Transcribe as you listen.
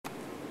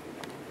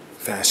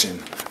Fashion,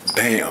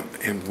 bam,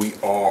 and we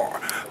are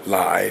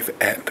live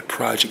at the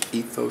Project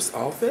Ethos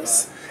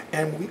office,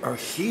 and we are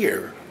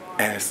here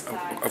as,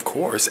 of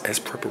course, as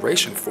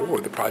preparation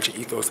for the Project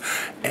Ethos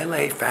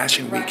LA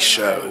Fashion Week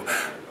show.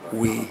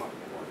 We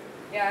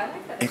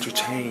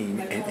entertain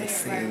and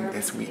sing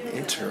as we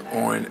enter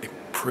on a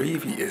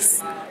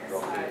previous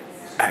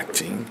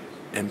acting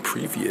and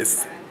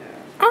previous.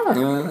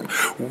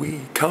 We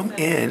come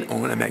in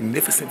on a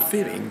magnificent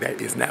fitting that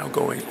is now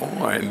going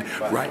on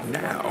right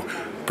now.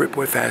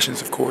 Britboy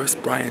Fashions, of course,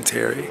 Brian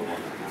Terry.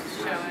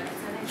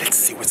 Let's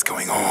see what's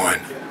going on.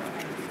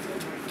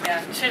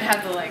 Yeah, it should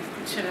have the link.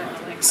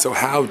 So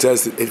how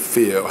does it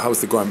feel? How does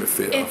the garment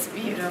feel? It's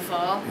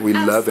beautiful. We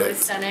love it.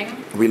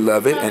 Stunning. We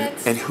love it. Love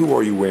it. And who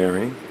are you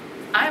wearing?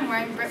 I'm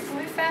wearing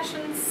Britboy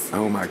Fashions.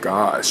 Oh my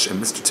gosh.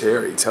 And Mr.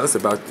 Terry, tell us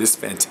about this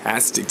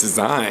fantastic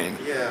design.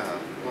 Yeah,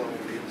 well,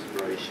 the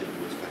inspiration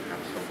was to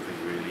have something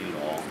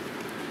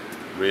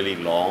really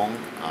long.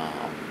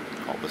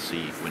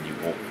 Obviously, when you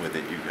walk with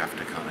it, you have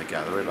to kind of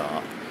gather it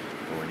up.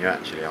 But when you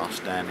actually are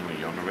standing, when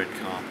you're on the red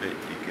carpet,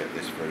 you get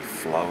this very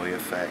flowy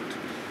effect,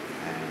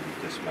 and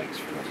this makes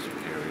for a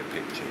superior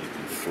picture. You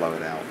can flow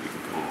it out, you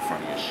can put it in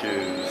front of your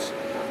shoes,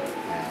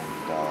 and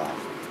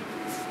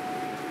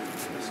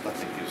this, I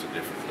think, gives a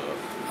different look.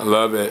 I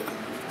love it.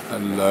 I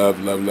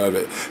love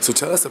it. So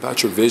tell us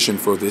about your vision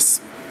for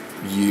this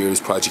year's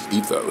Project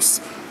Ethos.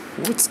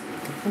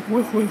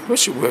 What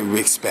should we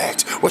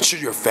expect? What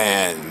should your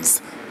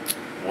fans?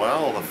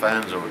 Well, the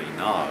fans already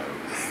know.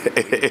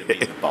 We need to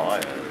be the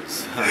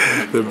buyers.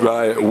 The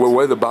buyer.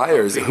 We're the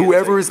buyers.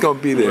 Whoever is going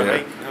to be there.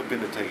 We're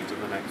hoping to take it to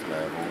the next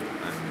level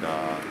and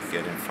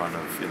get in front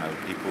of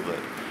people that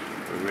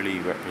are really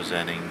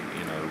representing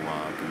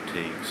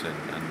boutiques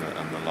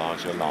and the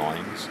larger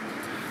lines,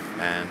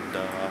 and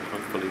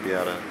hopefully be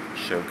able to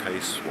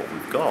showcase what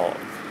we've got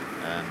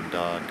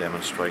and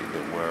demonstrate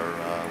that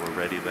we're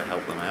ready to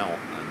help them out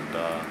and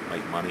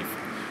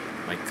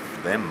make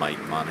them make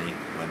money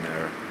when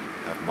they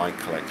have my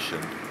collection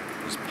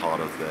as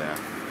part of their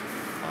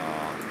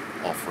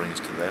offerings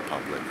to their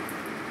public.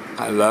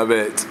 I love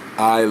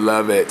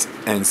it.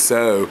 And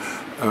so,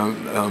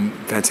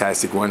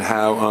 fantastic one.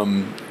 How?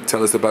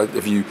 Tell us about,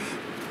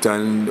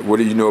 what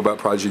do you know about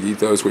Project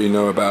Ethos? What do you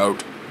know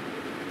about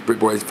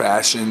Britboy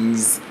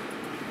Fashions?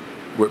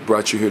 What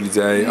brought you here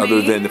today,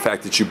 other than the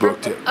fact that you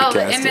booked it?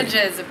 The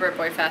images of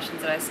Britboy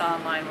Fashions that I saw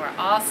online were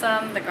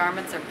awesome. The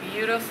garments are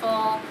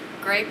beautiful,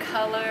 great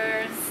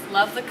colors.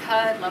 Love the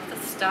cut, love the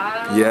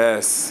style.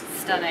 Yes.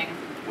 Stunning.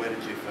 Where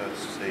did you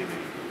first see me?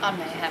 On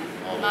Mayhem.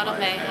 Model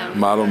Mayhem.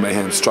 Model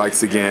Mayhem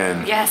strikes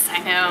again. Yes,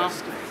 I know.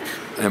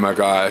 Oh my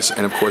gosh.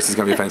 And of course, it's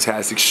going to be a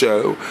fantastic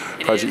show.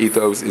 Project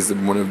Ethos is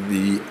one of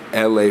the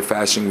LA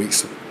Fashion Week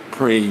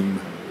supreme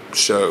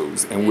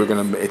shows, and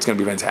it's going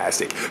to be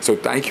fantastic. So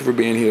thank you for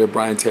being here,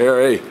 Brian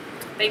Terry.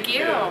 Thank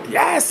you.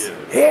 Yes,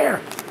 here.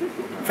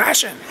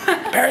 Fashion.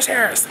 Parris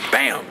Harris.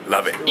 Bam.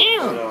 Love it.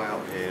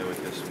 Out here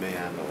with this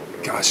man.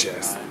 Gosh,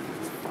 yes.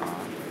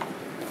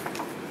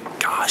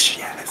 Gosh,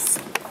 yes.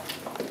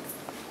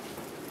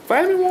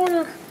 Vitamin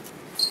Water.